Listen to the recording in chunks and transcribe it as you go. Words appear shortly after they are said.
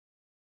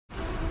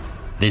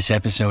This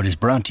episode is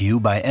brought to you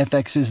by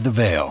FX's The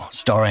Veil,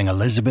 starring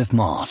Elizabeth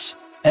Moss.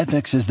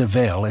 FX's The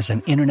Veil is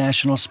an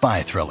international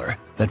spy thriller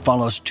that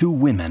follows two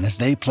women as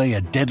they play a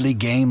deadly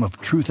game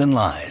of truth and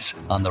lies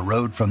on the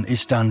road from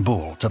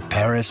Istanbul to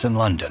Paris and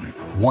London.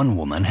 One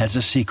woman has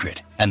a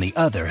secret, and the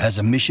other has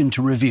a mission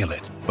to reveal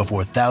it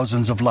before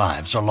thousands of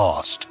lives are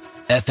lost.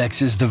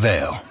 FX's The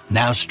Veil,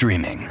 now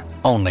streaming,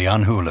 only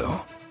on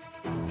Hulu.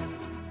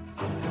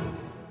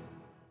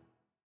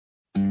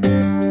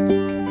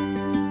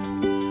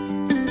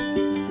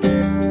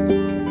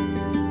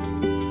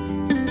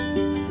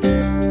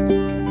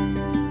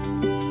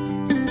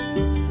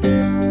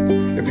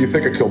 You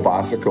think of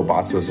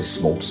kielbasa is a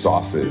smoked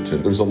sausage,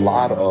 and there's a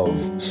lot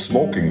of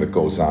smoking that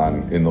goes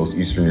on in those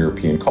Eastern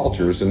European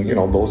cultures, and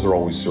those are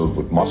always served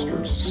with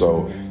mustards.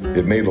 So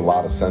it made a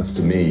lot of sense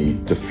to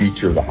me to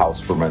feature the house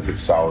fermented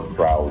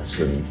sauerkrauts,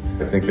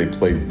 and I think they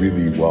play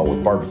really well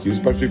with barbecue,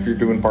 especially if you're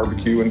doing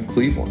barbecue in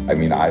Cleveland. I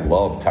mean, I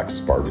love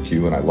Texas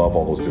barbecue and I love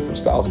all those different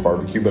styles of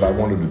barbecue, but I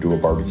wanted to do a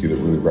barbecue that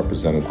really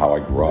represented how I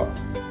grew up.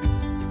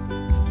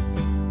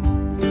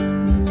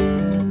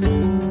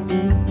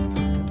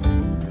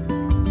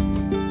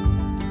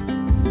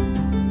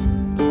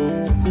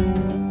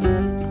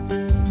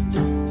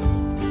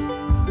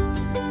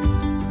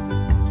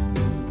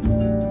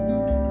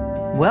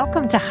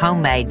 Welcome to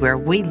Homemade, where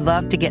we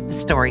love to get the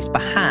stories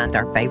behind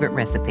our favorite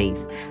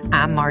recipes.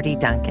 I'm Marty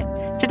Duncan.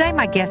 Today,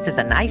 my guest is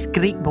a nice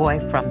Greek boy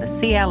from the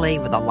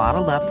CLE with a lot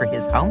of love for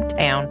his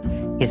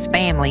hometown, his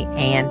family,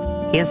 and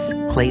his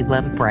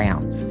Cleveland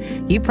Browns.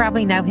 You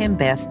probably know him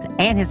best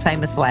and his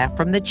famous laugh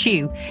from The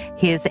Chew,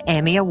 his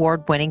Emmy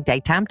Award-winning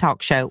daytime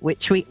talk show,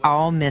 which we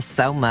all miss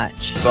so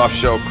much. Soft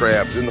shell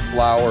crabs in the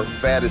flour,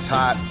 fat is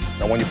hot.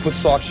 Now, when you put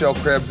soft shell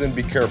crabs in,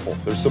 be careful.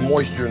 There's some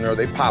moisture in there,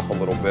 they pop a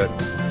little bit.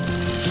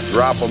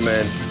 Drop them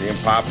in, see them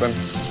popping?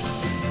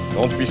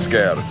 Don't be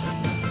scared.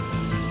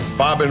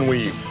 Bob and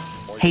weave.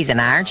 He's an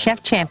Iron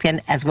Chef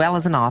champion as well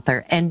as an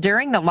author, and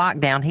during the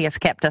lockdown, he has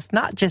kept us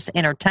not just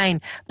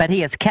entertained, but he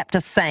has kept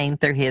us sane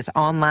through his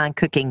online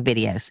cooking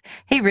videos.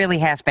 He really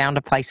has found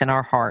a place in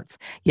our hearts.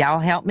 Y'all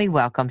help me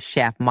welcome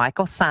Chef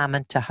Michael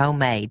Symon to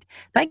Homemade.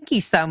 Thank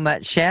you so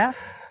much, Chef.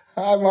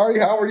 Hi, Marty.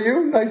 How are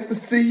you? Nice to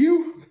see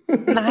you.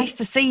 Nice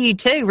to see you,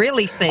 too.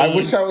 Really see you. I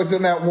wish I was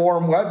in that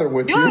warm weather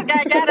with you. Look,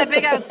 I got a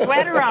big old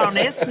sweater on.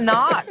 It's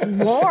not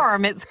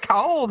warm. It's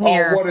cold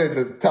here. Oh, what is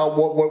it? Tell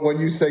what when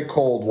you say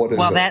cold, what is it?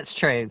 Well, that's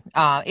true.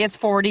 It's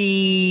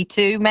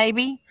 42,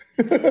 maybe,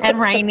 and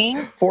raining.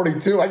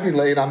 42? I'd be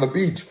laying on the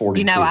beach,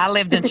 42. I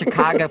lived in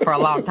Chicago for a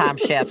long time,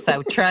 Chef,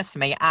 so trust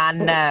me, I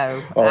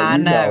know. Oh, I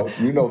know.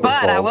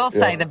 But cold. I will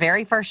say the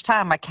very first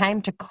time I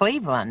came to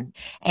Cleveland,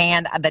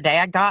 and the day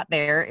I got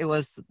there, it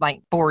was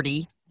like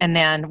 40. And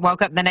then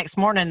woke up the next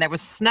morning, there was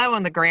snow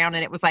on the ground,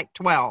 and it was like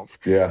 12.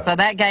 Yeah. So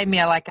that gave me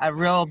a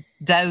real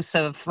dose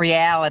of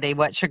reality,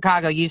 what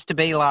Chicago used to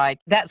be like.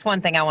 That's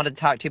one thing I wanted to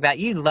talk to you about.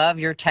 You love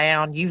your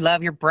town. You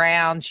love your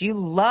Browns. You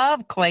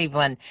love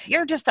Cleveland.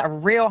 You're just a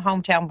real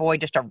hometown boy,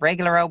 just a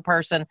regular old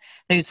person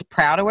who's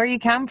proud of where you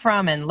come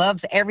from and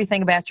loves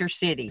everything about your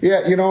city.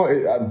 Yeah,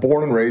 I'm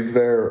born and raised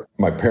there.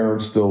 My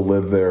parents still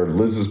live there.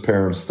 Liz's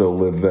parents still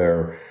live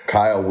there.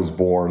 Kyle was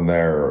born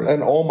there.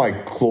 And all my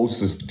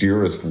closest,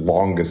 dearest,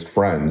 longest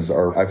friends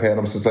I've had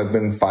them since I've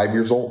been 5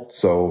 years old.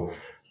 So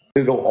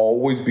it'll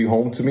always be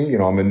home to me.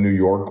 I'm in New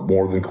York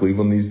more than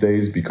Cleveland these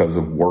days because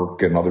of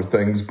work and other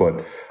things,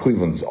 but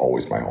Cleveland's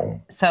always my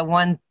home. So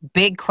one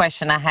big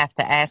question I have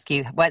to ask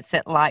you, what's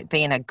it like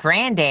being a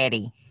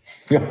granddaddy?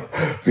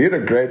 Being a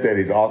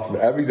granddaddy is awesome.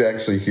 Abby's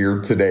actually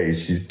here today.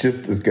 She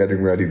just is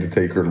getting ready to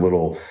take her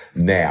little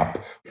nap.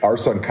 Our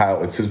son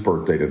Kyle, it's his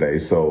birthday today,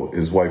 so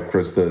his wife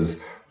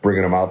Krista's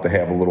bringing him out to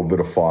have a little bit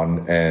of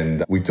fun.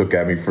 And we took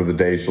Abby for the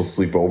day. She'll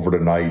sleep over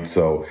tonight.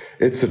 So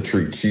it's a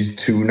treat. She's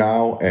 2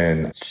 now,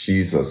 and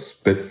she's a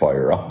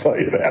spitfire. I'll tell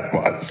you that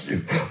much.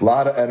 She's a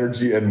lot of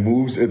energy and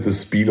moves at the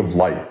speed of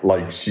light.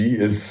 Like, she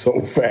is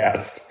so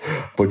fast,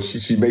 but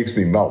she makes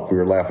me melt. We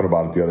were laughing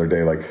about it the other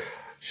day. Like,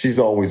 she's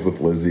always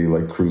with Lizzie,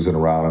 like cruising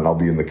around, and I'll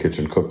be in the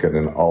kitchen cooking.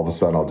 And all of a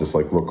sudden I'll just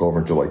look over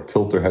and she'll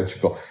tilt her head.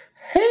 She'll go,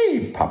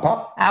 "Hey,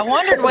 Pop-Pop." I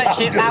wondered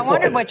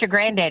what your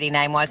granddaddy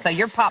name was. So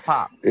you're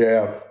Pop-Pop.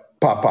 Yeah,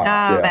 Pop-Pop.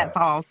 Oh, yeah. That's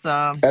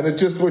awesome. And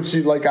it's just what she,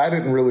 I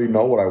didn't really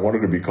know what I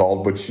wanted to be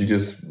called, but she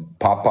just,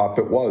 Pop-Pop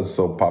it was.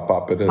 So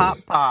Pop-Pop it is.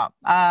 Pop-Pop.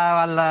 Oh,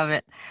 I love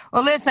it.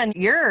 Well, listen,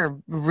 you're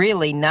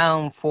really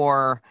known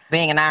for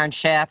being an Iron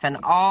Chef and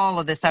all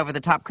of this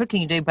over-the-top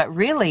cooking you do, but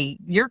really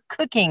your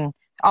cooking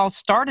all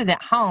started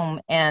at home,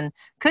 and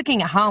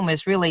cooking at home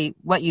is really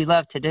what you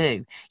love to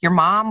do. Your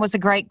mom was a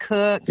great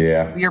cook.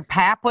 Yeah. Your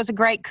pap was a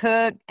great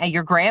cook, and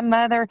your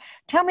grandmother.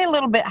 Tell me a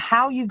little bit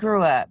how you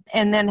grew up,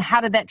 and then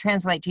how did that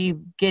translate to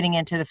you getting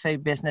into the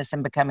food business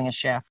and becoming a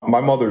chef? My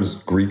mother's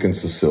Greek and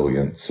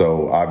Sicilian,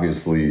 so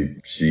obviously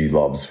she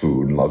loves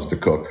food and loves to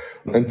cook.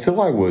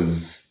 Until I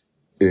was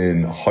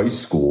in high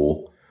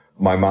school,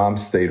 my mom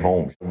stayed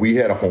home. We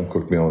had a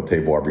home-cooked meal on the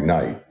table every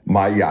night.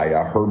 My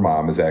yaya, her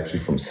mom, is actually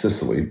from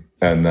Sicily.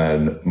 And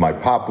then my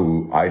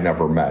papu, I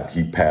never met.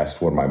 He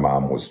passed when my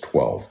mom was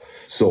 12.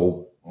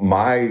 So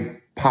My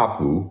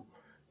papu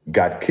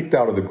got kicked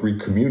out of the Greek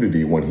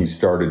community when he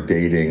started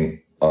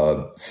dating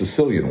a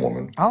Sicilian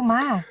woman. Oh,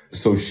 my.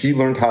 So she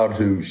learned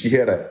she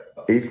had an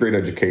 8th grade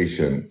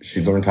education.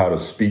 She learned how to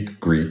speak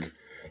Greek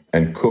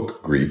and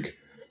cook Greek.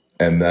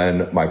 And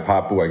then my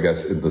papu, I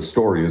guess the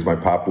story is my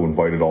papu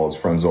invited all his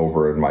friends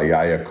over and my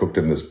yaya cooked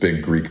him this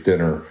big Greek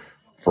dinner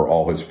for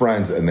all his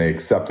friends, and they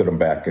accepted him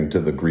back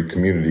into the Greek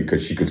community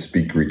because she could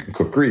speak Greek and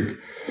cook Greek.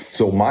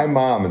 So my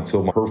mom,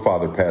 until her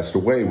father passed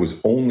away, was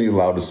only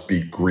allowed to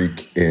speak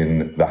Greek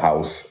in the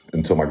house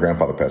until my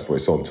grandfather passed away.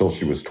 So until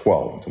she was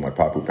 12, until my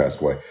papu passed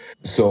away.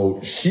 So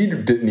she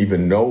didn't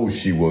even know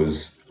she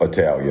was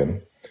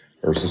Italian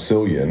or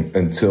Sicilian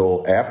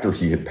until after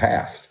he had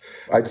passed.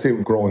 I'd say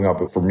growing up,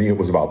 for me, it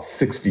was about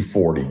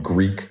 60-40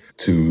 Greek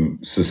to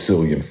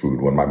Sicilian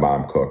food when my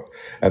mom cooked.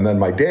 And then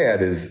my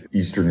dad is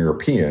Eastern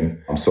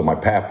European. So my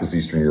pap was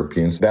Eastern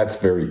European. So that's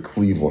very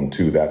Cleveland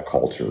too, that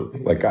culture.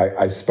 Like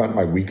I spent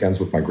my weekends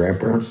with my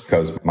grandparents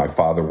because my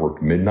father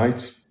worked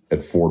midnights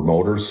at Ford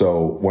Motor.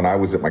 So when I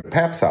was at my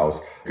pap's house,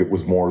 it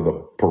was more the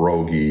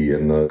pierogi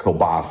and the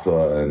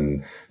kielbasa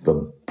and the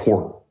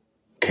pork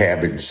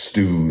cabbage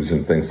stews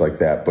and things like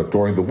that. But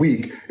during the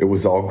week, it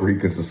was all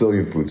Greek and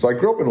Sicilian food. So I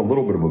grew up in a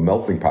little bit of a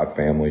melting pot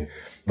family.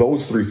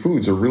 Those 3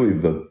 foods are really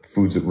the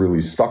foods that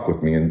really stuck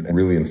with me and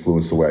really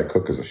influenced the way I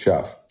cook as a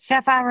chef.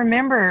 Chef, I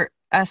remember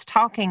us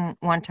talking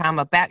one time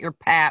about your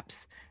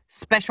pap's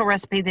special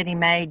recipe that he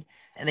made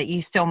that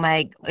you still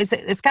make.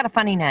 It's got a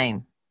funny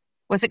name.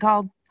 What's it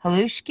called?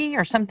 Halushki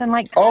or something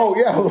like that? Oh,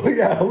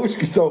 yeah,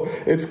 halushki. So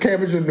it's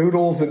cabbage and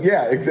noodles, and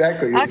yeah,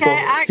 exactly. Okay, so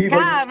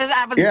I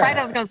was afraid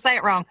I was going to say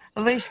it wrong.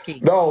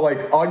 Halushki. No, like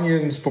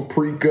onions,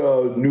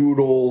 paprika,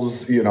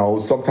 noodles,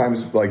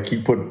 sometimes like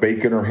he'd put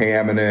bacon or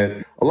ham in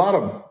it. A lot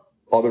of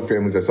other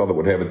families I saw that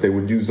would have it, they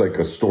would use like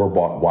a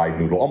store-bought wide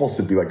noodle. Almost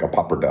it'd be like a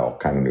pappardelle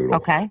kind of noodle.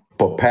 Okay.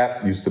 But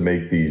Pap used to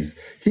make these,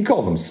 he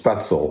called them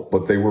spätzle,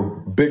 but they were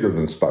bigger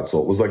than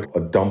spätzle. It was like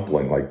a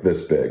dumpling like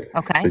this big.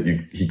 Okay.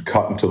 That he'd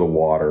cut into the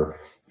water.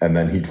 And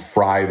then he'd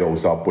fry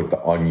those up with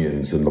the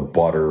onions and the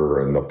butter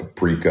and the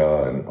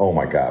paprika. And oh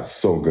my gosh,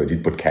 so good.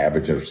 He'd put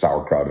cabbage or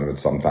sauerkraut in it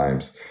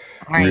sometimes.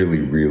 Right.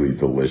 Really, really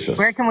delicious.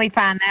 Where can we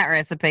find that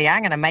recipe? I'm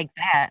going to make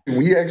that.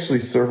 We actually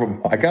serve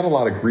them. I got a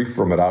lot of grief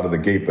from it out of the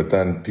gate, but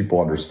then people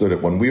understood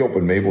it. When we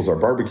opened Mabel's, our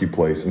barbecue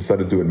place,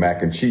 instead of doing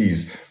mac and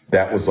cheese,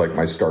 that was like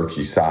my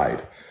starchy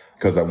side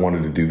because I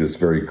wanted to do this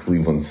very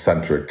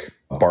Cleveland-centric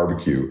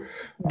barbecue.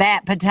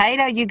 That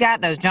potato you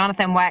got, those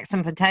Jonathan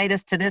Waxman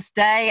potatoes, to this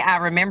day, I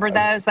remember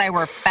those. They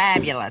were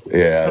fabulous.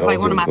 Yeah, it's like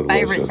one of my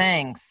delicious. favorite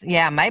things.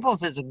 Yeah,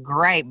 Mabel's is a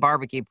great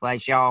barbecue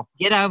place, y'all.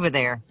 Get over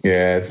there.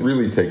 Yeah, it's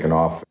really taken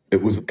off.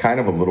 It was kind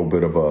of a little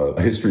bit of a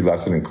history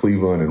lesson in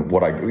Cleveland and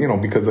what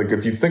because like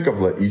if you think of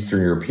the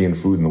Eastern European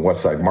food in the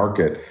West Side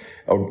Market,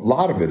 a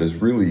lot of it is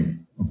really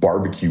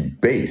barbecue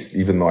based,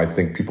 even though I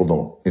think people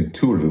don't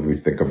intuitively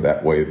think of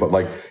that way. But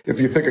like if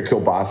you think of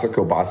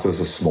kielbasa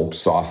is a smoked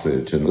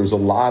sausage, and there's a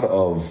lot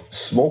of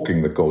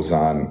smoking that goes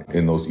on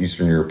in those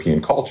Eastern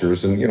European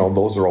cultures, and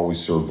those are always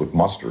served with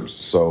mustards.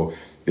 So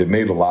it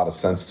made a lot of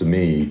sense to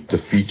me to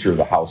feature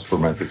the house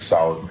fermented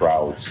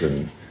sauerkrauts,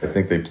 and I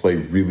think they play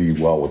really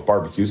well with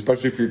barbecue,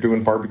 especially if you're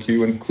doing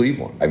barbecue in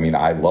Cleveland. I mean,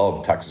 I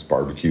love Texas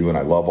barbecue and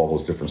I love all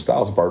those different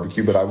styles of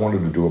barbecue, but I wanted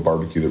to do a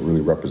barbecue that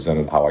really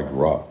represented how I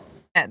grew up.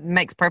 That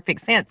makes perfect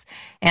sense.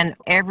 And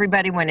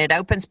everybody, when it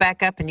opens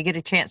back up and you get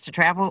a chance to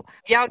travel,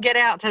 y'all get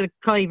out to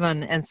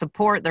Cleveland and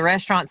support the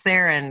restaurants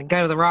there and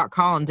go to the Rock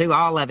Hall and do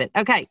all of it.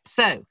 Okay,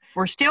 so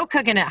we're still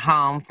cooking at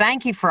home.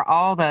 Thank you for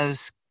all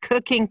those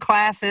cooking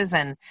classes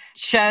and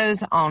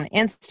shows on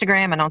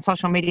Instagram and on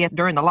social media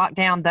during the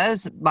lockdown.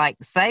 Those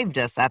saved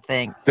us, I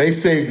think. They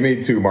saved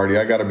me too, Marty.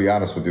 I got to be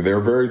honest with you. They were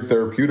very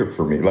therapeutic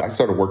for me. I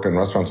started working in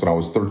restaurants when I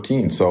was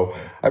 13. So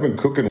I've been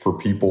cooking for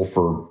people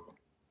for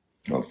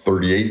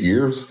 38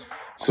 years.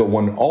 So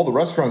when all the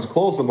restaurants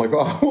closed, I'm like,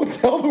 oh, what the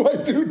hell do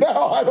I do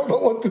now? I don't know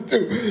what to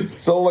do.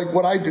 So like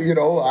what I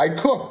do, I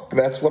cook.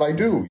 That's what I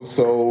do.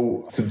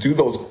 So to do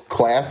those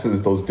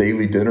classes, those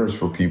daily dinners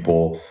for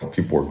people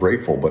are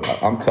grateful. But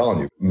I'm telling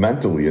you,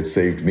 mentally, it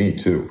saved me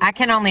too. I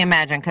can only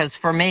imagine because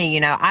for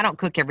me, I don't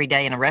cook every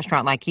day in a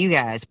restaurant like you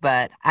guys,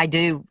 but I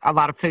do a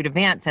lot of food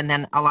events and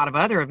then a lot of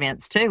other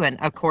events too.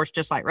 And of course,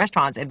 just like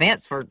restaurants,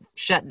 events were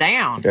shut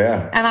down.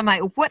 Yeah. And I'm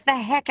like, what the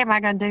heck am I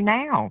going to do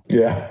now?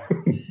 Yeah.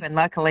 And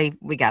luckily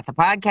we got the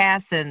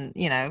podcast and,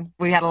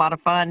 we had a lot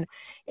of fun.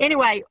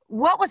 Anyway,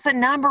 what was the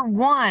number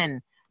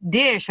one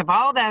dish of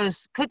all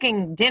those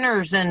cooking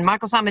dinners and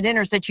Michael Symon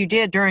dinners that you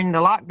did during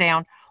the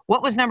lockdown?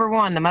 What was number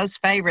one, the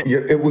most favorite? Yeah,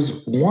 it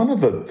was one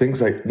of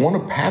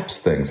Pap's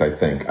things, I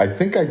think. I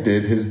think I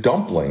did his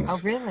dumplings. Oh,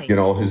 really?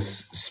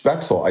 His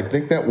spätzle. I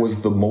think that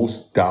was the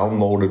most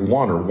downloaded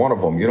one, or one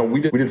of them.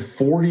 We did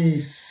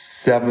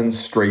 47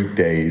 straight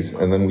days,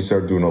 and then we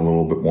started doing a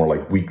little bit more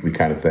like weekly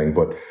kind of thing.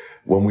 But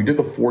when we did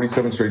the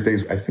 47 straight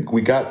days, I think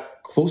we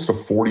got close to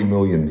 40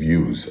 million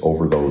views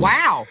over those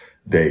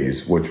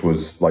days, which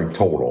was like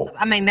total.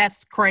 I mean,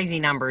 that's crazy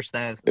numbers,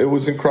 though. It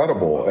was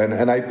incredible.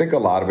 And I think a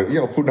lot of it,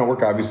 Food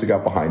Network obviously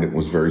got behind it and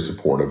was very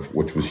supportive,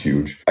 which was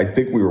huge. I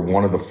think we were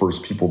one of the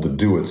first people to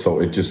do it.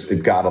 So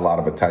it got a lot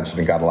of attention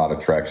and got a lot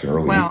of traction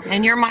early. Well,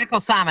 and you're Michael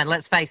Simon,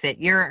 let's face it.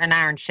 You're an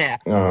Iron Chef.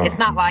 It's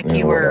not like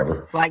you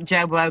were like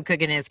Joe Blow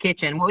cooking in his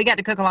kitchen. Well, we got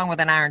to cook along with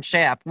an Iron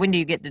Chef. When do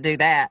you get to do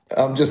that?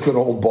 I'm just an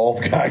old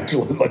bald guy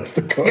who likes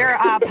to cook. You're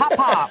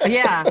Pop.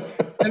 Yeah.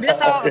 I'm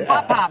just a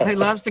Pop who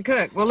loves to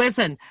cook. Well,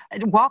 listen,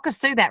 walk us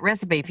through that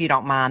recipe, if you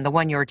don't mind, the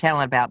one you were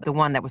telling about, the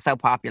one that was so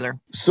popular.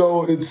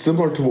 So it's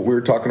similar to what we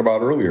were talking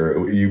about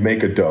earlier. You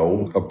make a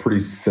dough, a pretty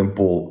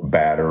simple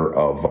batter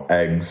of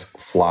eggs,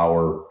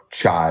 flour,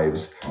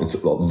 chives. It's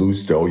a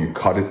loose dough. You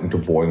cut it into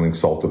boiling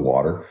salted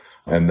water.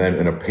 And then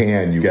in a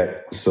pan, you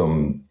get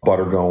some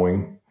butter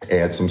going,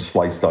 add some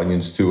sliced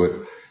onions to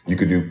it. You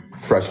could do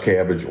fresh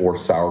cabbage or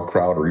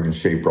sauerkraut or even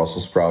shaved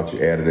Brussels sprouts.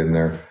 You add it in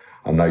there.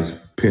 A nice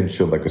pinch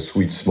of like a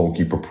sweet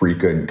smoky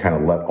paprika, and you kind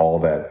of let all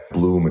that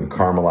bloom and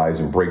caramelize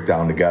and break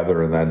down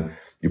together. And then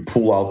you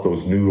pull out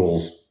those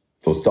noodles,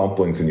 those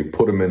dumplings, and you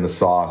put them in the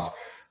sauce, a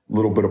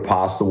little bit of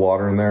pasta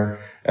water in there.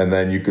 And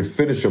then you could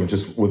finish them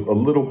just with a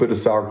little bit of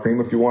sour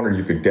cream if you want, or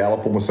you could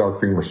dollop them with sour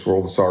cream or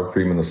swirl the sour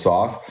cream in the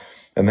sauce.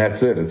 And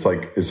that's it. It's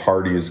like as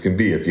hearty as can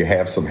be. If you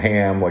have some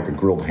ham, like a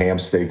grilled ham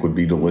steak would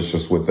be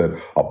delicious with it.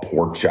 A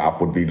pork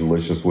chop would be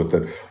delicious with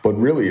it. But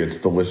really, it's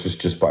delicious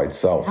just by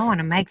itself. I want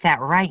to make that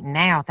right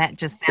now. That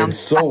just sounds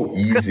It's so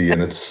easy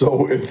and it's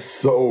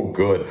so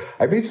good.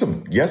 I made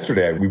some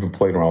yesterday. We've been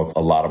playing around with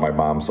a lot of my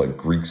mom's like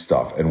Greek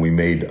stuff, and we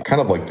made kind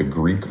of like the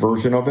Greek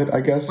version of it, I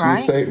guess you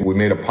would say. We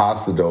made a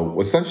pasta dough.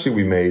 Essentially,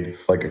 we made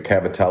like a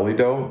cavatelli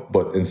dough,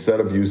 but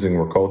instead of using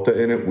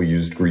ricotta in it, we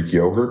used Greek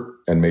yogurt.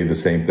 And made the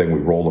same thing. We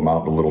rolled them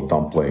out into little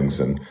dumplings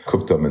and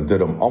cooked them and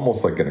did them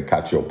almost like in a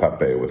cacio e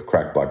pepe with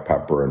cracked black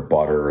pepper and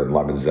butter and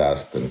lemon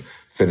zest, and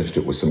finished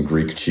it with some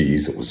Greek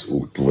cheese. It was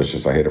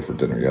delicious. I had it for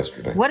dinner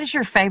yesterday. What is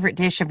your favorite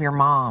dish of your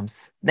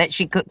mom's that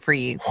she cooked for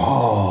you?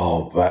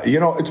 Oh,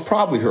 it's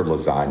probably her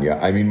lasagna.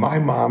 I mean, my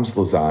mom's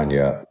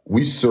lasagna,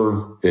 we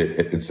serve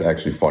it. It's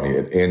actually funny.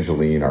 At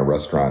Angeline, our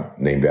restaurant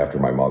named after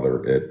my mother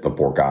at the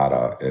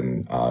Borgata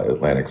in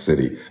Atlantic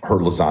City, her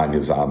lasagna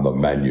is on the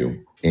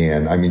menu.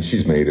 And I mean,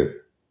 she's made it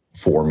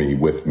for me,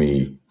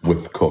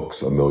 with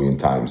cooks a million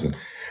times. And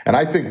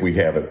I think we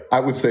have it,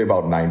 I would say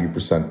about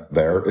 90%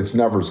 there. It's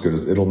never as good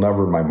it'll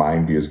never in my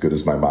mind be as good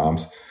as my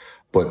mom's,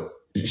 but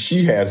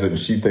she has it and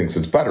she thinks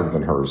it's better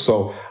than hers.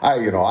 So I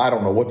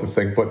don't know what to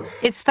think, but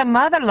it's the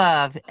mother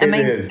love. I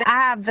mean, is.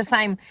 I have the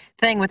same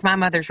thing with my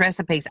mother's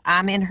recipes.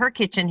 I'm in her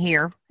kitchen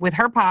here with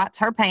her pots,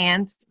 her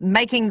pans,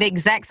 making the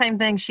exact same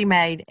thing she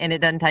made, and it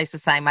doesn't taste the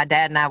same. My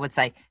dad and I would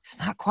say, it's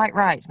not quite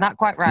right. It's not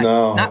quite right.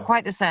 No. Not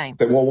quite the same.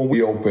 Well, when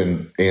we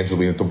opened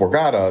Angeline at the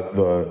Borgata,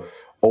 the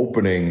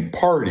opening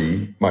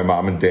party, my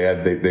mom and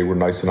dad, they were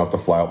nice enough to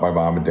fly out my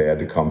mom and dad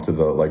to come to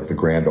the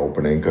grand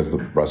opening, because the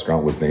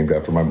restaurant was named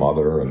after my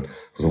mother and there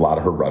was a lot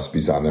of her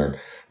recipes on there.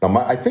 Now,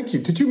 I think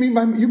you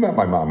met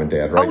my mom and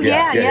dad, right? Oh,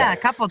 yeah. A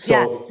couple of,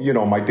 yes.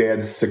 So, my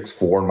dad's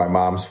 6'4" and my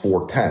mom's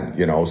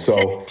 4'10",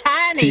 so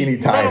teeny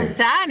tiny. Little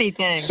tiny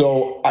thing.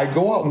 So I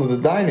go out into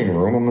the dining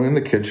room. I'm in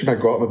the kitchen. I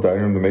go out in the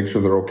dining room to make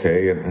sure they're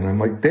okay. And I'm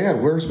like,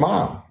 Dad, where's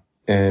Mom?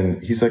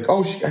 And he's like,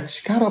 oh, she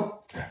got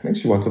up. I think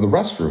she went to the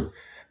restroom.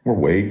 We're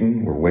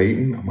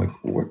waiting. I'm like,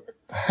 where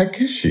the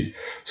heck is she?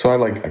 So I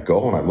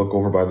go and I look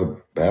over by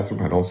the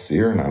bathroom. I don't see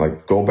her. And I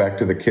go back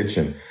to the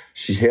kitchen.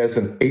 She has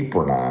an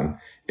apron on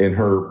in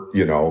her,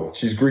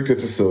 she's Greek and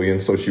Sicilian.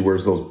 So she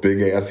wears those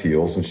big ass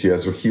heels and she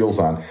has her heels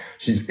on.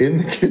 She's in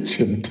the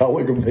kitchen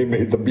telling them they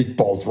made the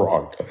meatballs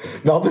wrong.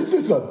 Now this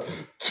is a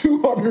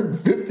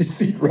 250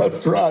 seat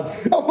restaurant.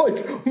 I'm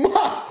like,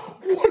 Ma,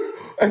 what?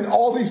 And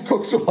all these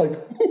cooks are like,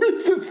 who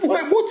is this?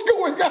 What's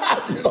going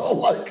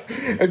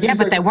on? And yeah,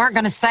 but they weren't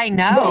going to say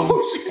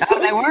no.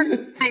 They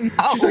weren't saying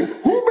no. She's like,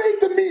 who made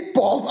the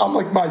meatballs? I'm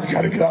like, Ma, you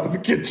got to get out of the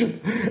kitchen.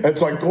 And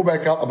so I go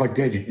back out. I'm like,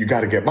 Dad, you got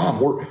to get Mom.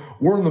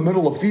 We're in the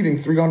middle of feeding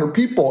 300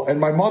 people.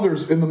 And my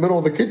mother's in the middle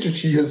of the kitchen.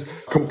 She has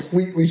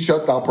completely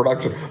shut down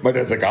production. My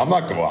dad's like,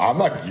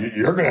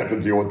 you're going to have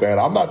to deal with that.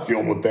 I'm not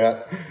dealing with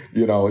that.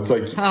 It's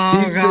like, he's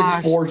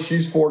 6'4",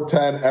 she's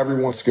 4'10".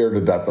 Everyone's scared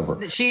to death of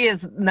her. She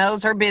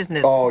knows her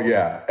business. Oh,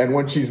 yeah. And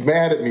when she's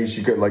mad at me,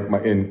 she could,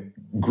 in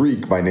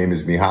Greek, my name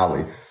is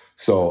Mihaly.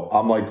 So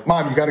I'm like,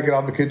 Mom, you got to get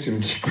out of the kitchen.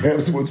 And she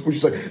grabs one spoon.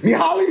 She's like,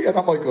 Mihaly? And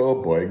I'm like,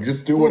 oh, boy,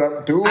 just do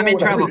whatever. I'm in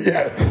trouble.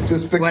 Yeah,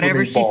 just fix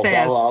whatever the meatballs. She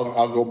says.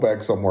 I'll go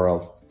back somewhere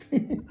else.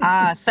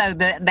 So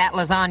that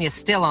lasagna is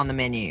still on the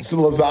menu. So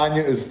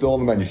lasagna is still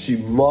on the menu. She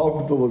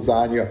loved the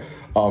lasagna.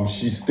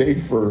 She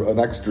stayed for an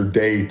extra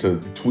day to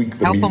tweak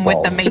the meatballs. Help them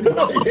with the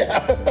meatballs.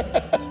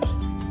 Yeah.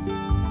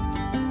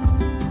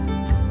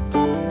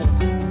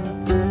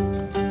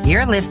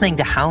 You're listening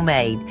to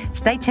Homemade.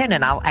 Stay tuned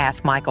and I'll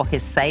ask Michael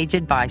his sage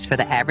advice for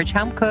the average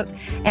home cook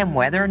and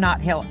whether or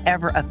not he'll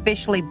ever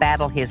officially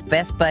battle his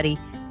best buddy,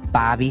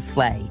 Bobby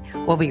Flay.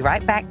 We'll be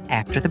right back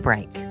after the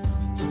break.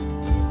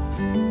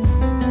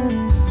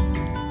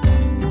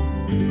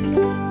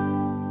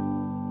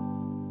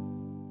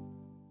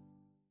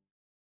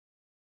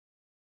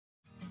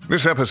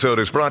 This episode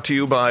is brought to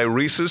you by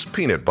Reese's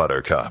Peanut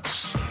Butter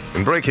Cups.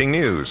 In breaking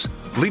news,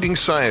 leading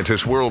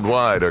scientists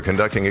worldwide are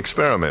conducting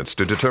experiments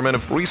to determine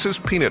if Reese's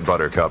Peanut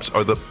Butter Cups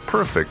are the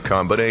perfect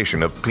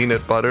combination of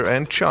peanut butter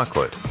and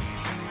chocolate.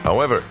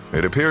 However,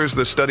 it appears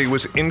the study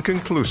was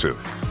inconclusive,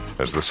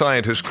 as the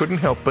scientists couldn't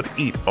help but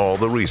eat all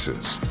the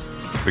Reese's.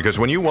 Because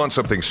when you want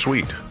something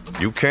sweet,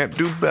 you can't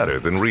do better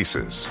than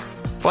Reese's.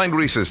 Find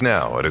Reese's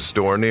now at a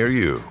store near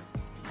you.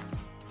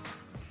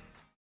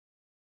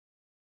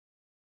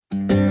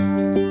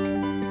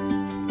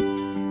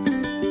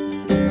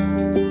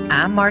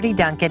 I'm Marty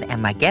Duncan,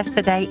 and my guest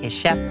today is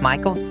Chef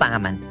Michael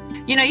Symon.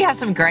 You know, you have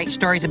some great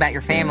stories about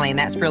your family, and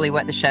that's really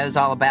what the show's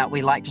all about.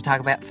 We like to talk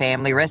about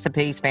family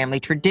recipes, family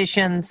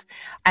traditions.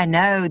 I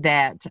know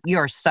that you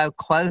are so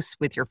close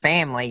with your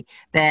family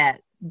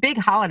that big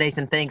holidays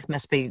and things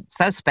must be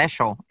so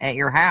special at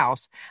your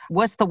house.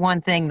 What's the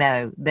one thing,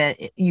 though, that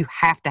you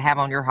have to have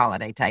on your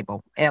holiday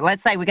table?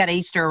 Let's say we got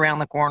Easter around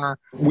the corner.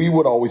 We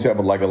would always have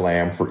a leg of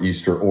lamb for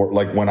Easter, or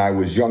like when I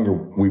was younger,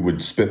 we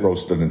would spit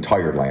roast an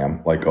entire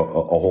lamb, like a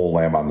whole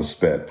lamb on the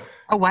spit.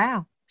 Oh,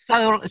 wow.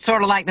 So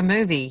sort of like the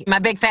movie, My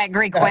Big Fat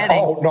Greek Wedding.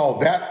 Oh, no,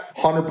 that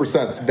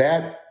 100%.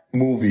 That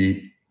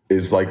movie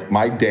is like,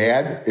 my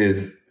dad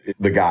is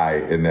the guy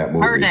in that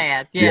movie. Her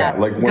dad, yeah.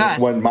 Like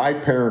when my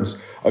parents,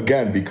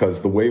 again,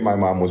 because the way my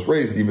mom was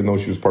raised, even though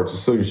she was part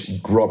Sicilian, she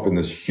grew up in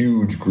this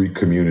huge Greek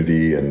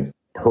community, and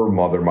her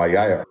mother, my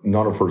yaya,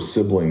 none of her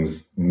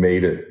siblings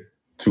made it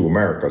to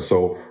America.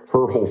 So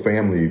her whole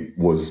family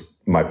was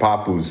my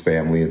papu's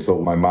family. And so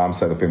my mom's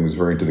side of the family was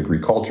very into the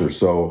Greek culture.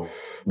 So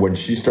when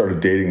she started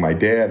dating my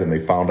dad and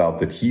they found out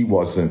that he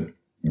wasn't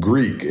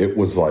Greek, it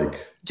was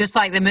like... Just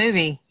like the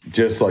movie.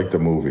 Just like the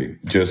movie.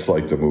 Just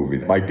like the movie.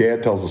 My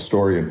dad tells a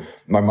story, and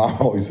my mom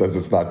always says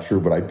it's not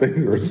true, but I think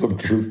there is some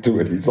truth to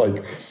it.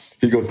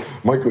 He goes,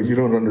 Michael, you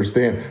don't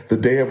understand. The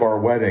day of our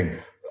wedding,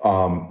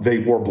 they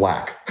wore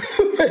black.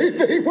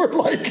 they were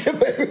like...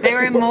 They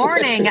were in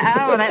mourning.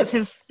 Oh, that's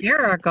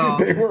hysterical.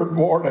 They were in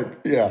mourning,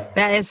 yeah.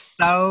 That is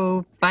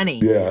so funny.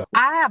 Yeah.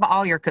 I have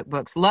all your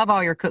cookbooks, love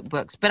all your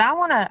cookbooks, but I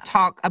want to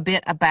talk a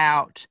bit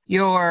about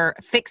your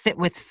Fix It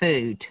with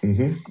Food.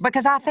 Mm-hmm.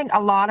 Because I think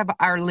a lot of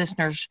our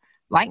listeners,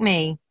 like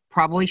me,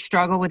 probably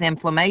struggle with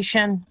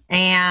inflammation,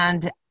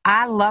 and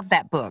I love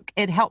that book.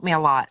 It helped me a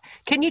lot.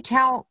 Can you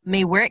tell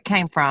me where it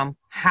came from,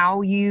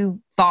 how you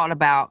thought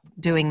about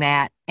doing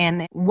that,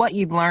 and what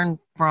you've learned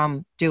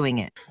from doing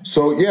it?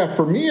 So, yeah,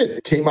 for me,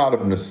 it came out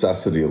of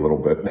necessity a little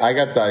bit. I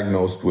got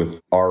diagnosed with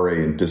RA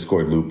and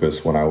discoid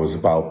lupus when I was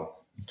about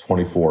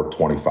 24,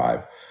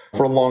 25.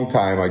 For a long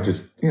time, I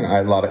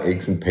had a lot of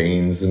aches and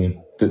pains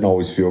and didn't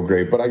always feel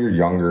great, but you're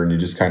younger and you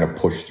just kind of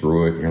push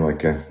through it and you're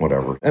like,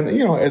 whatever. And,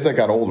 as I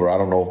got older, I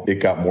don't know if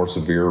it got more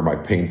severe or my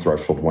pain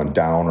threshold went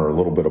down or a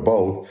little bit of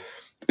both.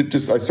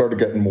 I started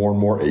getting more and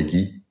more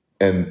achy.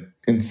 And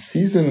in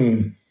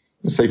season,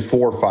 let's say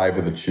 4 or 5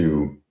 of the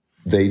Chew,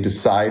 they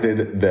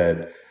decided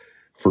that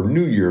for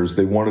New Year's,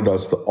 they wanted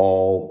us to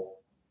all,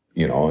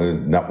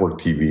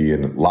 network TV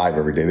and live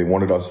every day. They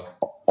wanted us,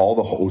 all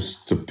the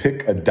hosts, to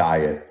pick a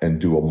diet and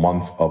do a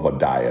month of a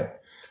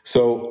diet.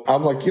 So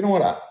I'm like, you know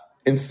what?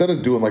 Instead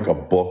of doing like a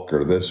book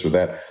or this or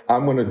that,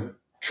 I'm going to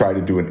try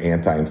to do an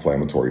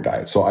anti-inflammatory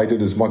diet. So I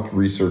did as much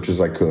research as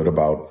I could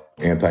about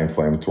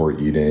anti-inflammatory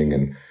eating.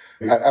 And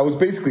I was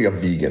basically a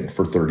vegan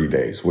for 30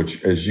 days,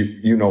 which, as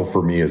you know,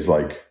 for me is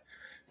like,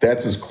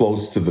 that's as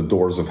close to the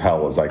doors of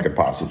hell as I could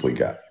possibly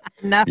get.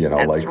 No,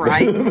 that's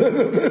right.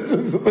 This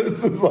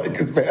is like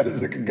as bad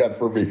as it can get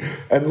for me.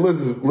 And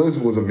Liz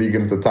was a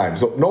vegan at the time.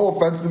 So no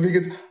offense to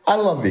vegans. I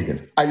love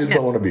vegans. I just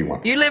don't want to be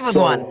one. You live with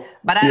one,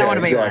 but I don't want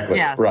to be one.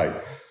 Yeah, right.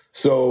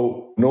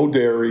 So no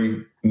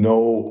dairy,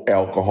 no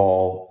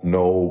alcohol,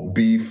 no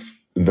beef,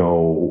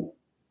 no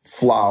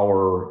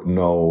flour,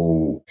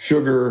 no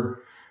sugar.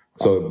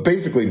 So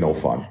basically no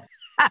fun.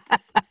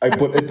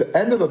 But at the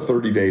end of the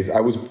 30 days,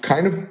 I was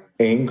kind of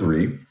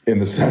angry in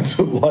the sense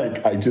of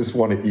like, I just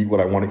want to eat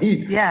what I want to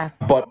eat. Yeah.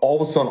 But all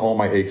of a sudden, all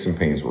my aches and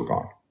pains were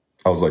gone.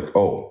 I was like,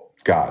 oh,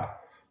 God,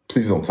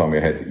 please don't tell me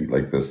I had to eat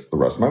like this the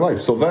rest of my life.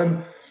 So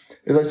then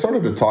as I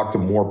started to talk to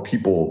more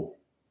people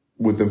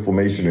with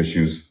inflammation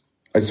issues,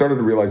 I started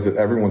to realize that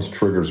everyone's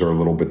triggers are a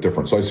little bit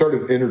different. So I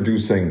started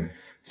introducing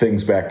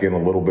things back in a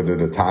little bit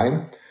at a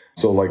time.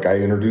 So like I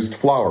introduced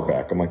flour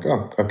back. I'm like,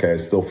 oh, okay, I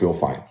still feel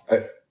fine.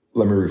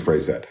 Let me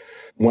rephrase that.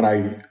 When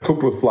I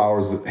cooked with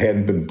flours that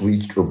hadn't been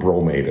bleached or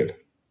bromated,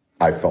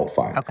 I felt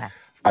fine. Okay.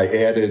 I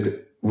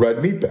added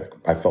red meat back.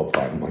 I felt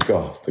fine. I'm like,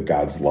 oh, the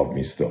gods love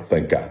me still.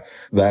 Thank God.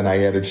 Then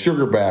I added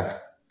sugar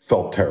back.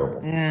 Felt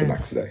terrible the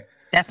next day.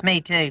 That's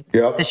me too.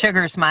 Yep. The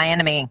sugar's my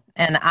enemy,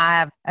 and I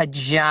have a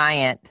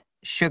giant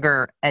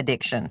sugar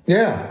addiction.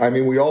 Yeah, I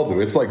mean, we all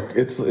do. It's like,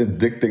 it's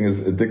addicting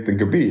as addicting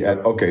could be.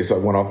 Okay, so I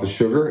went off the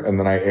sugar, and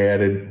then I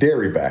added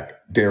dairy back.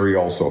 Dairy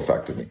also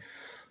affected me.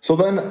 So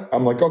then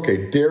I'm like,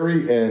 okay,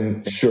 dairy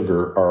and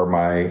sugar are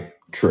my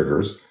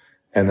triggers.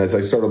 And as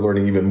I started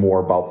learning even more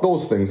about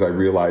those things, I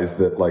realized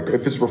that like,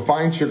 if it's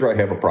refined sugar, I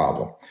have a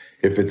problem.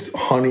 If it's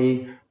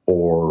honey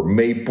or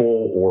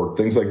maple or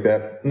things like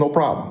that, no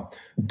problem.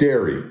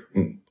 Dairy,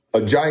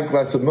 A giant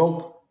glass of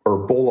milk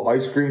or a bowl of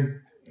ice cream,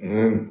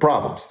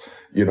 problems,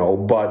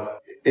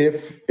 but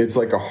if it's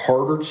like a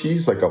harder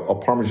cheese, like a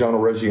Parmigiano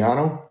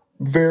Reggiano,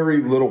 very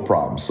little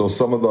problem. So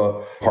some of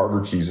the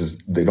harder cheeses,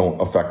 they don't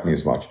affect me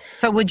as much.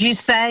 So would you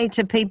say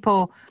to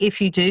people, if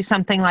you do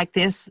something like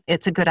this,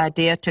 it's a good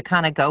idea to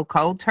kind of go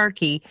cold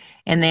turkey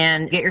and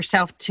then get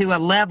yourself to a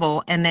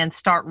level and then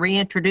start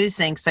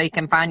reintroducing so you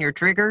can find your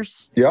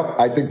triggers? Yep,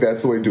 I think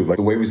that's the way to do it. Like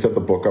the way we set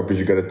the book up is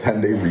you get a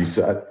 10-day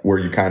reset where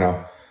you kind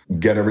of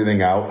get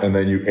everything out and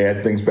then you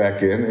add things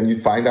back in and you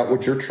find out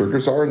what your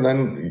triggers are. And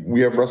then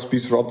we have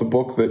recipes throughout the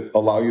book that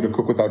allow you to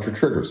cook without your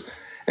triggers.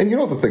 And you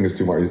know what the thing is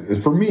too, Marty,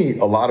 is for me,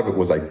 a lot of it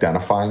was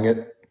identifying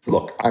it.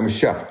 Look, I'm a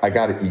chef. I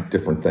got to eat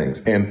different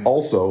things. And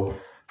also,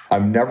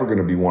 I'm never going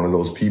to be one of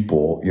those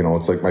people,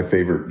 it's like my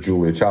favorite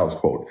Julia Child's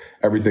quote,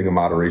 everything in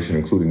moderation,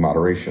 including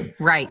moderation.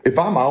 Right. If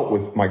I'm out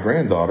with my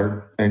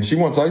granddaughter and she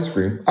wants ice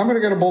cream, I'm going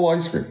to get a bowl of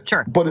ice cream.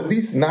 Sure. But at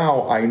least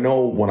now I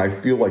know when I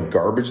feel like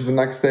garbage the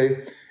next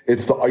day,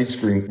 it's the ice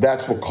cream.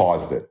 That's what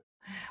caused it.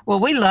 Well,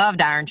 we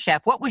loved Iron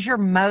Chef. What was your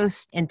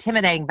most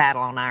intimidating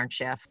battle on Iron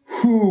Chef?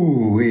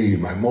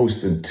 My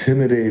most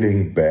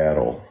intimidating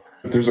battle.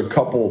 There's a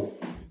couple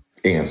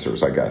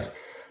answers, I guess.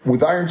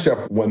 With Iron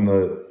Chef, when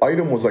the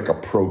item was like a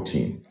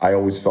protein, I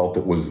always felt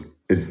it was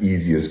as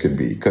easy as can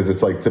be because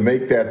it's like to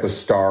make that the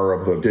star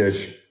of the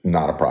dish,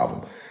 not a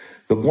problem.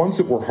 The ones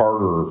that were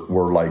harder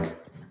were like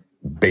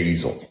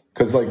basil.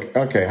 Because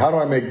okay, how do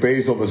I make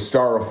basil the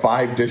star of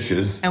 5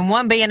 dishes? And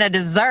one being a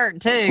dessert,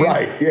 too.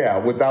 Right, yeah,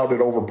 without it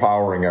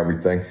overpowering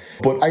everything.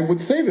 But I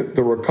would say that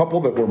there were a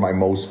couple that were my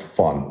most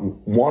fun.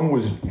 One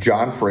was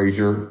John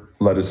Fraser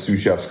let his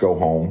sous chefs go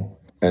home.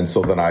 And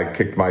so then I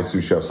kicked my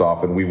sous chefs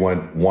off and we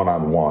went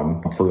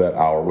one-on-one for that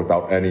hour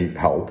without any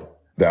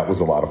help. That was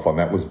a lot of fun.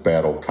 That was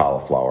Battle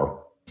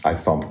Cauliflower. I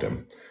thumped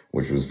him,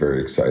 which was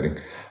very exciting.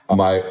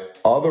 My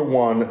other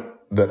one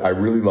that I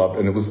really loved,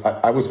 and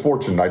I was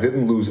fortunate. I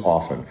didn't lose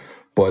often,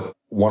 but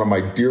one of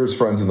my dearest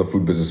friends in the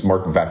food business,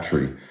 Mark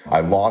Vetri, I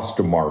lost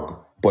to Mark,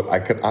 but I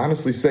could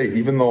honestly say,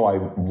 even though I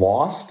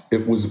lost,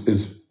 it was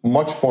as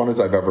much fun as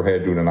I've ever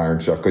had doing an Iron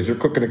Chef because you're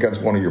cooking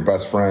against one of your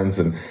best friends.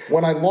 And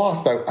when I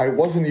lost, I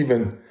wasn't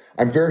even,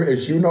 I'm very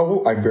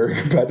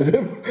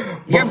competitive.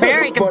 You're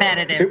very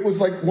competitive. It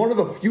was like one of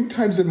the few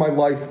times in my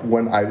life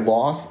when I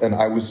lost and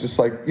I was just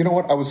like, you know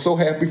what? I was so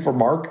happy for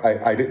Mark.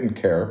 I didn't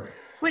care.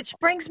 Which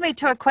brings me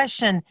to a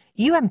question.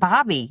 You and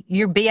Bobby,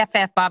 your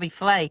BFF, Bobby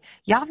Flay,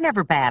 y'all have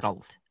never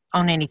battled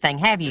on anything,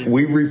 have you?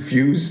 We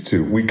refused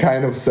to. We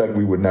kind of said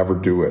we would never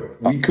do it.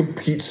 We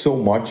compete so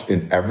much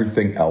in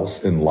everything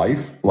else in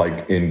life,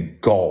 like in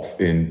golf,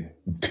 in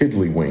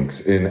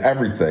tiddlywinks, in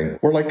everything.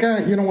 We're like,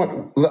 you know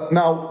what?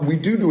 Now, we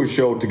do a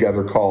show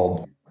together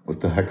called,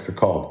 what the heck's it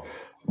called?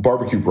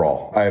 Barbecue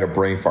Brawl. I had a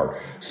brain fart.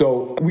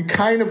 So we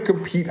kind of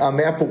compete on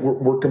that, but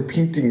we're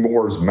competing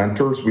more as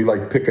mentors. We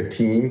pick a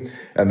team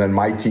and then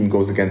my team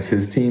goes against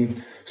his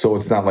team. So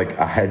it's not like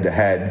a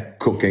head-to-head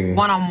cooking.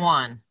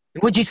 One-on-one.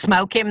 Would you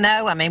smoke him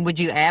though? I mean, would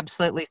you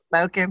absolutely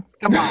smoke him?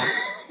 Come on.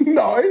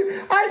 No,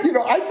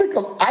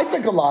 I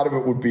think a lot of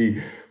it would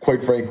be,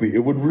 quite frankly,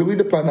 it would really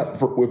depend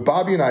on, with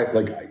Bobby and I,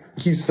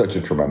 he's such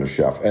a tremendous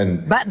chef.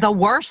 But the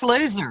worst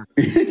loser.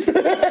 He's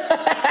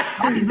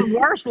the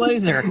worst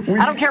loser.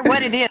 I don't care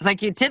what it is.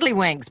 Like your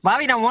tiddlywinks.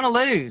 Bobby don't want to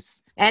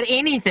lose at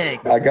anything.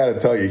 I got to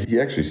tell you, he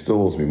actually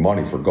still owes me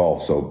money for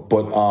golf. So,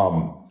 but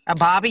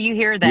Bobby, you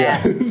hear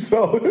that? Yeah.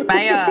 So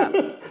pay up.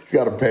 He's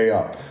got to pay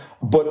up.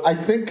 But I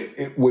think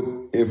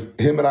if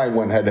him and I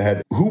went head to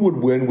head, who would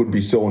win would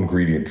be so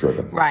ingredient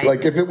driven. Right.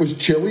 Like if it was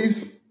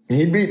Chili's,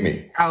 he'd beat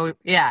me. Oh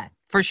yeah,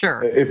 for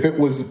sure. If it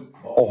was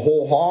a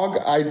whole hog,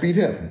 I'd beat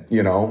him,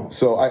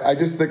 So I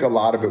just think a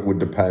lot of it would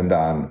depend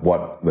on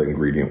what the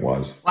ingredient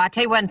was. Well, I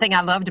tell you one thing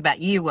I loved about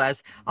you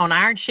was on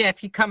Iron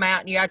Chef, you come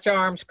out and you got your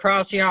arms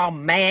crossed, you're all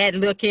mad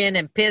looking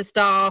and pissed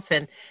off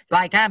and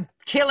like, I'm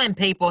killing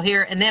people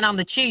here. And then on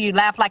the chew, you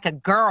laugh like a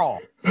girl.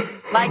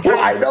 Like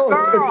I know.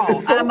 Girl.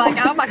 It's so I'm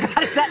like, oh my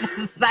God, is that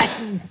the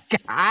same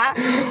guy?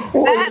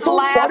 Well, that so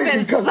laugh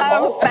is so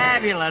all...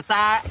 fabulous.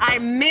 I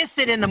miss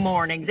it in the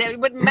mornings. It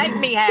would make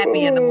me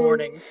happy in the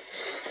mornings.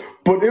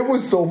 But it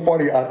was so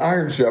funny on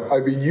Iron Chef. I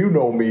mean, you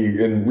know me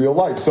in real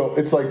life. So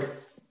it's like,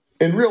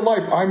 in real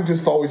life, I'm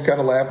just always kind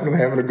of laughing and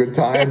having a good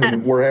time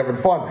and we're having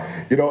fun,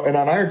 And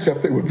on Iron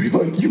Chef, they would be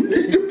like, you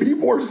need to be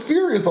more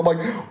serious. I'm like,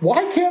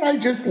 why can't I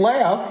just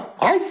laugh?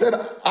 I said,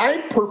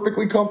 I'm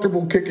perfectly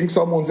comfortable kicking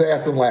someone's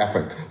ass and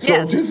laughing. So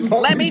yes, just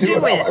let me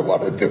do it how I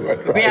want to do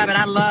it. Right? Yeah, but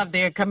I love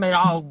they're coming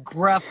all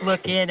gruff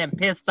looking and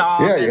pissed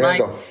off.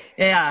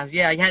 Yeah, and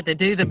you had to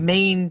do the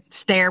mean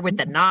stare with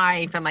the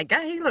knife. I'm like,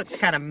 God, he looks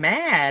kind of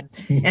mad.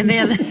 And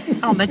then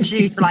on the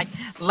chew, like,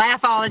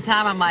 laugh all the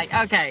time. I'm like,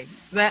 okay.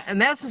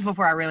 And this was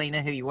before I really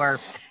knew who you were.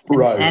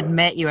 Right. I'd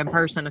met you in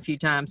person a few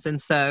times.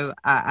 And so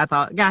I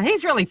thought, God,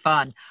 he's really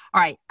fun.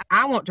 All right.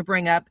 I want to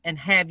bring up and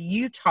have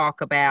you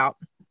talk about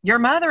your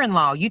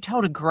mother-in-law. You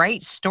told a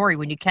great story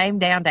when you came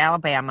down to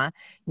Alabama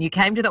and you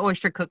came to the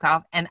Oyster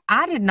Cook-Off. And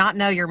I did not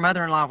know your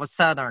mother-in-law was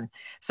Southern.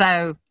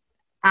 So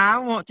I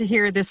want to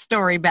hear this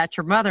story about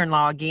your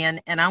mother-in-law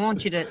again, and I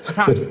want you to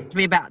talk to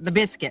me about the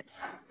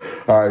biscuits.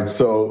 All right,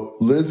 so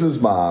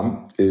Liz's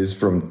mom is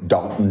from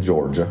Dalton,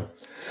 Georgia,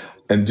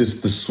 and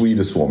just the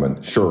sweetest woman,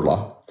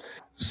 Shirla.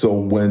 So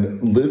when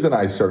Liz and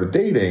I started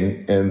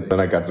dating, and then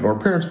I got to know her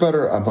parents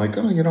better, I'm like,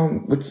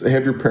 oh, let's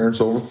have your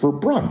parents over for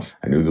brunch.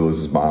 I knew that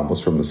Liz's mom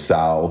was from the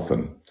South,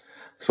 and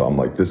so I'm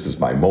like, this is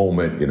my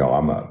moment.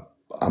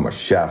 I'm a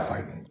chef. I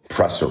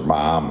impress her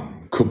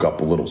mom, cook up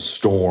a little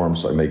storm.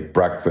 So I make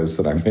breakfast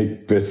and I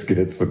make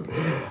biscuits.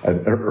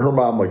 And her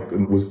mom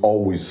was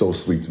always so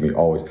sweet to me,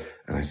 always.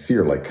 And I see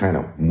her kind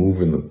of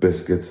moving the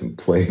biscuits and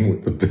playing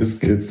with the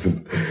biscuits.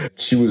 And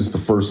she was the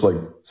first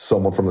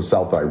someone from the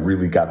South that I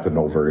really got to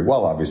know very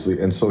well,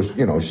 obviously. And so,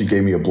 she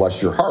gave me a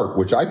bless your heart,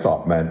 which I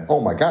thought meant, oh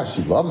my gosh,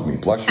 she loves me.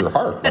 Bless your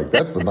heart.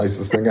 That's the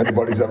nicest thing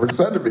anybody's ever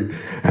said to me.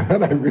 And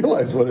then I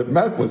realized what it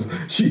meant was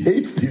she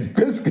hates these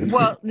biscuits.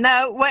 Well,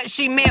 no, what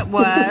she meant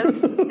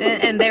was,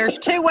 and there's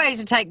two ways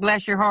to take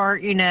bless your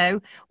heart,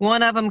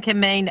 One of them can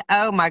mean,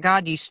 oh my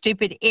God, you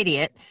stupid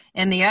idiot.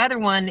 And the other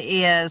one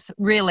is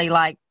really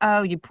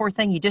oh, you poor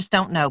thing, you just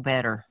don't know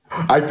better.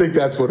 I think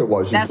that's what it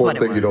was. You poor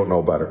thing, you don't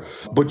know better.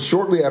 But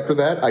shortly after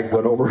that, I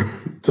went over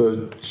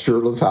to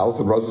Shirla's house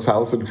and Russ's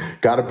house and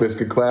got a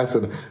biscuit class.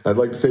 And I'd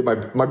like to say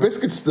my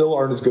biscuits still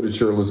aren't as good as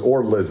Shirla's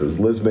or Liz's.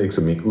 Liz makes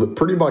them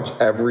pretty much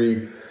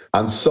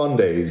on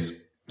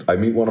Sundays. I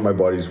meet one of my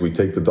buddies. We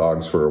take the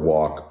dogs for a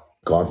walk.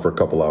 Gone for a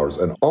couple hours.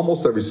 And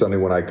almost every Sunday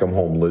when I come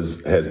home,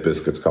 Liz has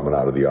biscuits coming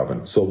out of the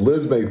oven. So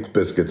Liz makes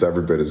biscuits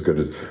every bit as good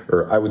as,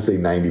 or I would say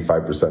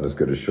 95% as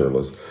good as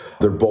Shirla's.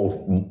 They're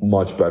both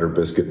much better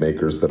biscuit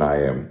makers than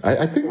I am.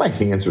 I think my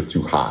hands are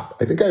too hot.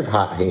 I think I have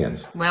hot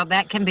hands. Well,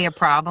 that can be a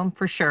problem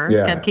for sure.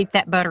 Yeah. Got to keep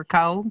that butter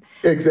cold.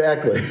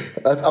 Exactly.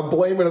 I'm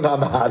blaming it on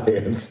the hot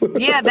hands.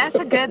 Yeah, that's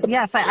a good,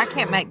 yes. I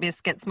can't make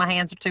biscuits. My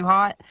hands are too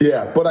hot.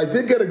 Yeah, but I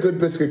did get a good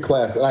biscuit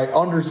class. And I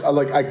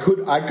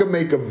could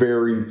make a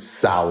very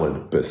solid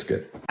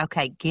biscuit.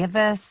 Okay, give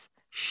us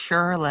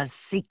Shirla's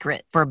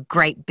secret for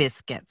great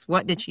biscuits.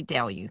 What did she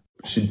tell you?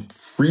 She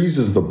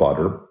freezes the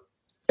butter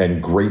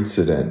and grates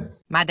it in.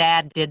 My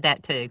dad did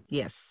that too,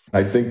 yes.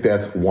 I think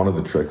that's one of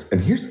the tricks.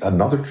 And here's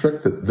another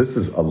trick that this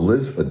is a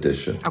Liz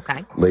addition.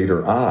 Okay.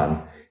 Later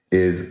on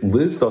is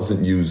Liz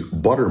doesn't use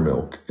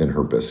buttermilk in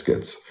her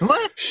biscuits.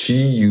 What?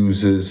 She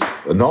uses,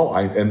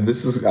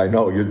 this is going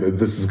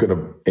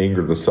to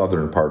anger the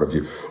southern part of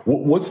you.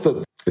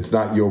 It's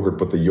not yogurt,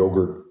 but the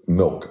yogurt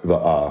milk, the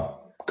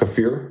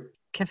kefir.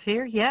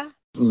 Kefir, yeah.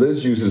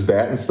 Liz uses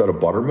that instead of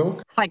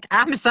buttermilk.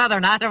 I'm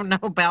Southern. I don't know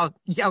about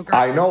yogurt.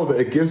 I know that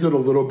it gives it a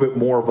little bit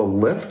more of a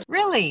lift.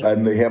 Really?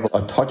 And they have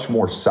a touch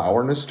more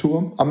sourness to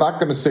them. I'm not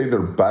going to say they're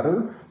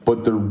better,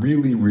 but they're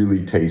really,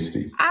 really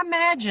tasty. I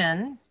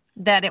imagine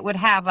that it would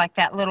have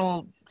that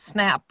little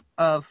snap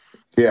of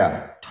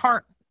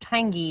tart,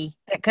 tangy,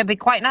 that could be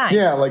quite nice.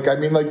 Yeah,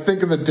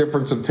 think of the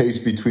difference of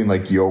taste between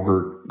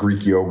yogurt,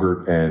 Greek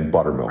yogurt, and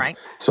buttermilk. Right.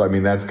 So,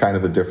 that's kind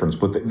of the difference.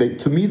 But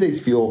to me, they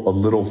feel a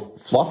little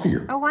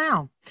fluffier. Oh,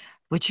 wow.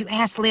 Would you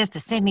ask Liz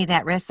to send me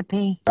that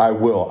recipe? I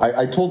will.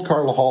 I told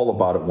Carla Hall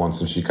about it once,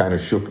 and she kind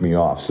of shook me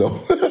off,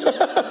 so...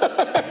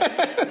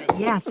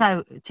 Yeah,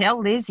 so tell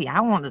Lizzie,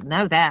 I want to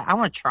know that. I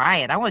want to try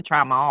it. I want to try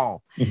them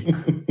all.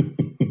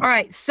 All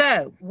right,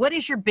 so what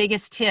is your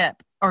biggest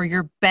tip or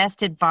your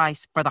best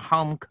advice for the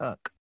home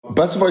cook?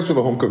 Best advice for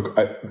the home cook,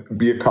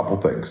 be a couple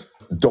things.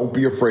 Don't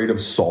be afraid of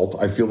salt.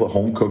 I feel that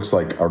home cooks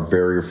are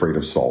very afraid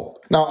of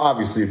salt. Now,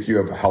 obviously, if you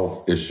have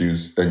health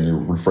issues and you're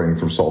refraining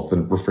from salt,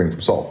 then refrain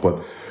from salt.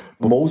 But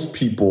most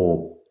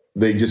people,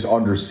 they just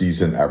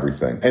under-season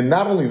everything. And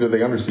not only do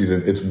they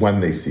under-season, it's when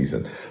they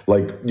season.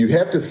 You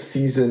have to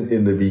season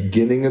in the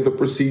beginning of the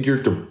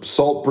procedure.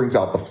 Salt brings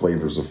out the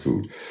flavors of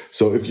food.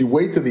 So if you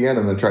wait to the end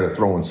and then try to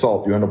throw in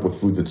salt, you end up with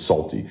food that's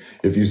salty.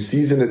 If you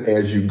season it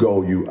as you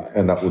go, you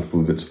end up with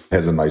food that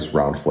has a nice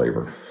round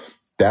flavor.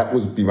 That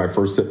would be my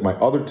first tip. My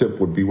other tip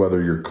would be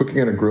whether you're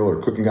cooking on a grill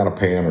or cooking on a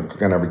pan or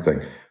cooking on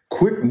everything,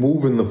 quit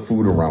moving the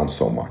food around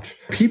so much.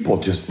 People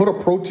just put a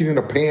protein in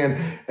a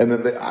pan and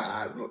then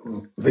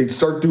they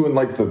start doing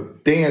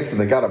the dance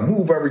and they got to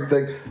move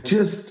everything.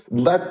 Just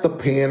let the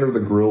pan or the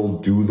grill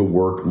do the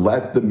work.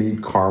 Let the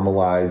meat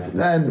caramelize.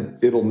 Then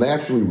it'll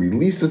naturally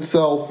release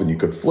itself and you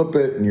could flip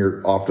it and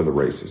you're off to the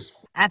races.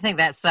 I think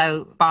that's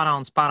so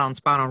spot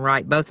on,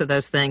 right? Both of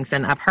those things.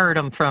 And I've heard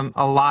them from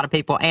a lot of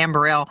people.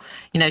 Amber Elle,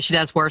 she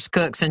does Worst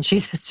Cooks, and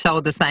she's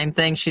told the same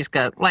thing. She's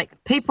got,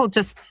 people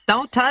just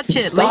don't touch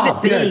it.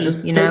 Stop. Leave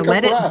it be. Yeah,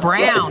 let breath. it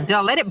brown. Right.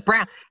 Don't let it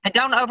brown. And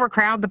don't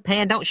overcrowd the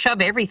pan. Don't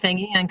shove everything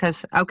in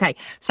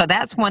so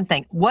that's one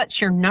thing. What's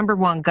your number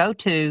one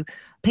go-to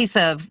piece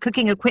of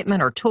cooking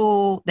equipment or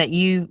tool that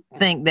you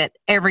think that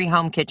every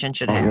home kitchen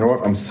should have? You know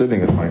what? I'm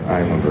sitting at my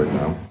island right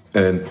now,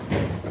 and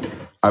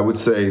I would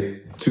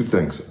say two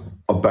things.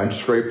 A bench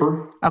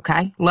scraper.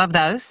 Okay, love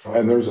those.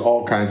 And there's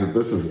all kinds of,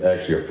 this is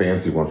actually a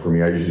fancy one for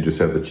me. I usually just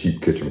have the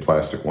cheap kitchen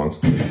plastic ones.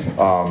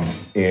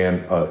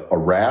 And a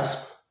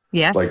rasp.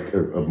 Yes. A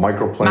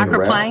microplane.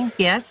 Microplane,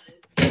 yes.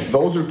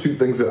 Those are two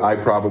things that I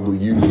probably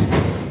use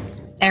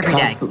Every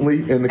day.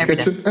 Constantly in the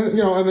kitchen. And,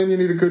 and then you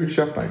need a good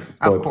chef knife.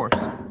 Of course.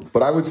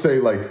 But I would say,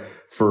 like,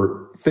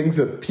 for things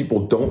that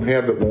people don't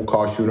have that won't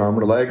cost you an arm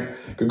and a leg,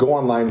 you could go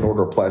online and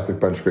order a plastic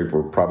bench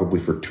scraper probably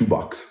for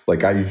 $2.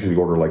 Like, I usually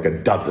order like a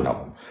dozen of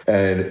them.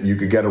 And you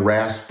could get a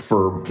rasp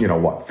for,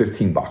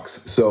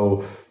 $15.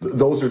 So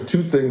those are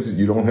two things that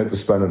you don't have to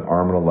spend an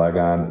arm and a leg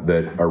on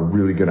that are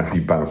really going to be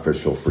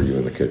beneficial for you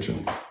in the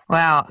kitchen.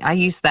 Well, I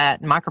use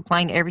that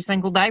microplane every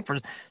single day for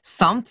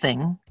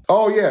something.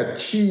 Oh, yeah.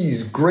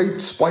 Cheese,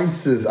 great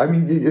spices. I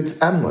mean,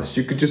 it's endless.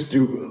 You could just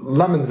do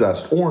lemon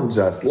zest, orange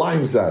zest,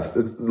 lime zest.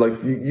 It's like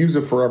you use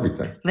it for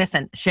everything.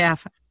 Listen,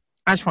 Chef,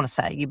 I just want to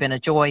say you've been a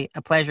joy,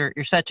 a pleasure.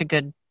 You're such a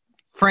good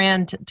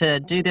friend to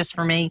do this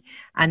for me.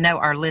 I know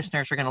our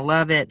listeners are going to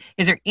love it.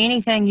 Is there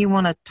anything you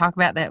want to talk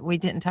about that we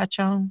didn't touch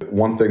on?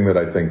 One thing that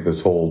I think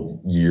this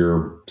whole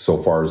year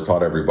so far has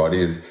taught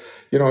everybody is,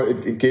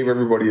 it gave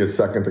everybody a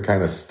second to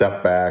kind of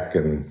step back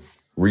and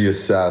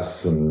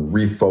reassess and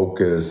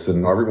refocus,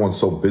 and everyone's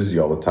so busy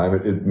all the time.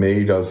 It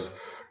made us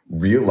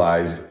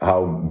realize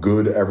how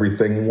good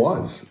everything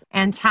was.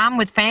 And time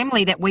with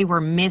family that we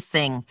were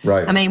missing.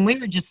 Right. I mean, we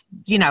were just,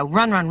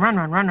 run.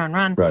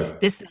 Right.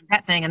 This thing,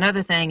 that thing,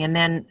 another thing. And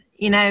then,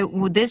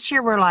 this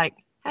year we're like,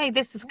 hey,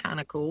 this is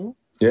kind of cool.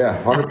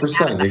 Yeah,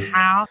 100%. Out of the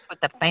house with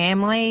the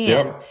family.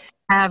 Yep. And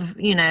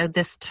have,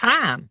 this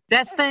time.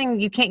 That's the thing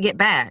you can't get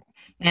back.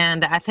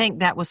 And I think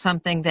that was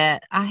something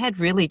that I had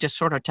really just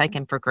sort of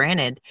taken for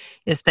granted,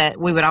 is that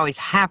we would always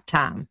have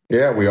time.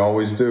 Yeah, we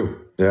always do.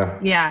 Yeah.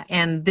 Yeah.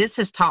 And this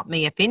has taught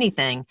me, if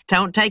anything,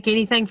 don't take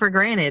anything for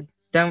granted.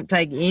 Don't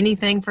take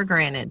anything for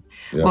granted.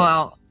 Yeah.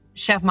 Well,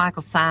 Chef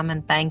Michael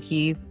Symon, thank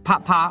you.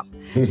 Pop.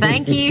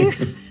 Thank you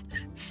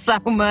so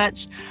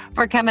much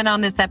for coming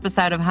on this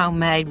episode of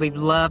Homemade. We've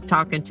loved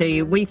talking to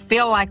you. We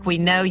feel like we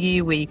know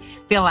you. We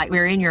feel like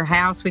we're in your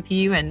house with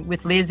you and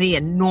with Lizzie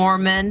and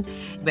Norman.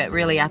 But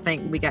really, I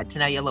think we got to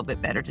know you a little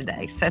bit better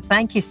today. So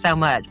thank you so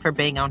much for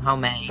being on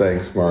Homemade.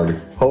 Thanks, Marty.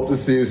 Hope to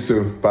see you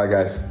soon. Bye,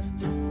 guys.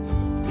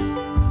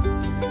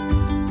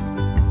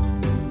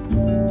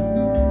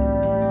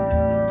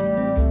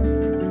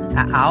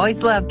 I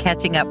always love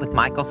catching up with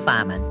Michael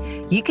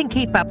Symon. You can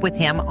keep up with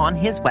him on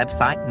his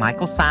website,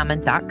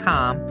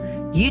 michaelsymon.com,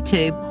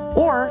 YouTube,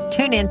 or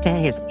tune into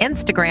his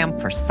Instagram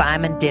for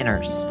Symon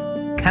Dinners.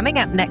 Coming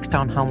up next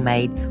on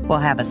Homemade, we'll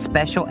have a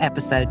special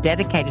episode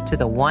dedicated to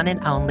the one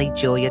and only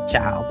Julia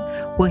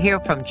Child. We'll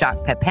hear from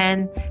Jacques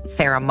Pepin,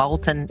 Sarah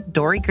Moulton,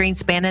 Dory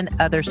Greenspan, and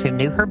others who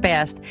knew her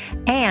best,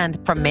 and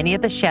from many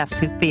of the chefs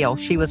who feel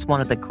she was one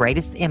of the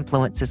greatest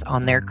influences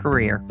on their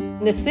career.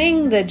 The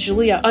thing that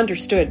Julia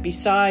understood,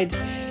 besides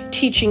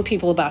teaching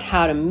people about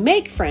how to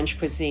make French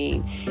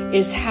cuisine,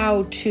 is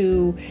how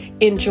to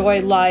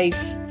enjoy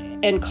life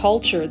and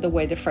culture the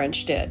way the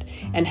French did,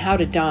 and how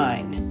to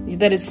dine.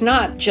 That it's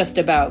not just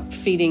about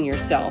feeding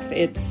yourself,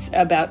 it's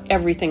about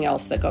everything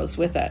else that goes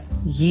with it.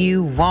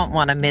 You won't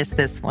want to miss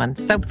this one,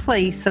 so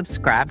please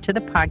subscribe to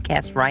the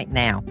podcast right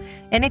now.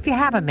 And if you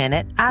have a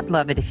minute, I'd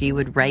love it if you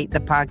would rate the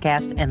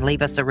podcast and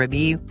leave us a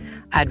review.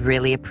 I'd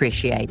really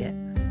appreciate it.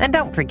 And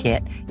don't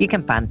forget, you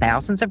can find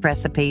thousands of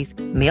recipes,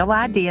 meal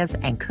ideas,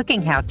 and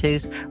cooking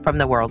how-tos from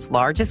the world's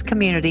largest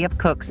community of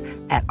cooks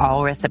at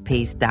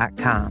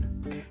allrecipes.com.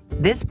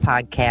 This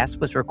podcast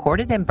was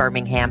recorded in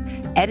Birmingham,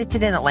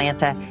 edited in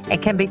Atlanta,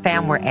 and can be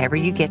found wherever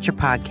you get your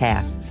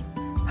podcasts.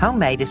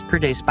 Homemade is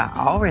produced by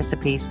All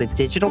Recipes with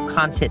digital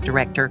content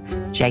director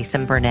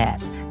Jason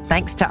Burnett.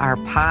 Thanks to our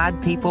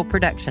Pod People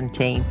production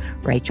team,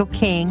 Rachel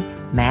King,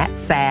 Matt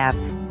Sav,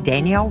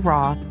 Danielle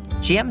Roth,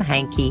 Jim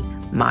Hankey,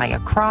 Maya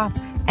Croft,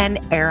 and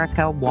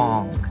Erica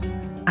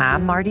Wong.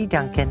 I'm Marty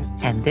Duncan,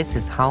 and this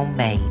is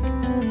Homemade.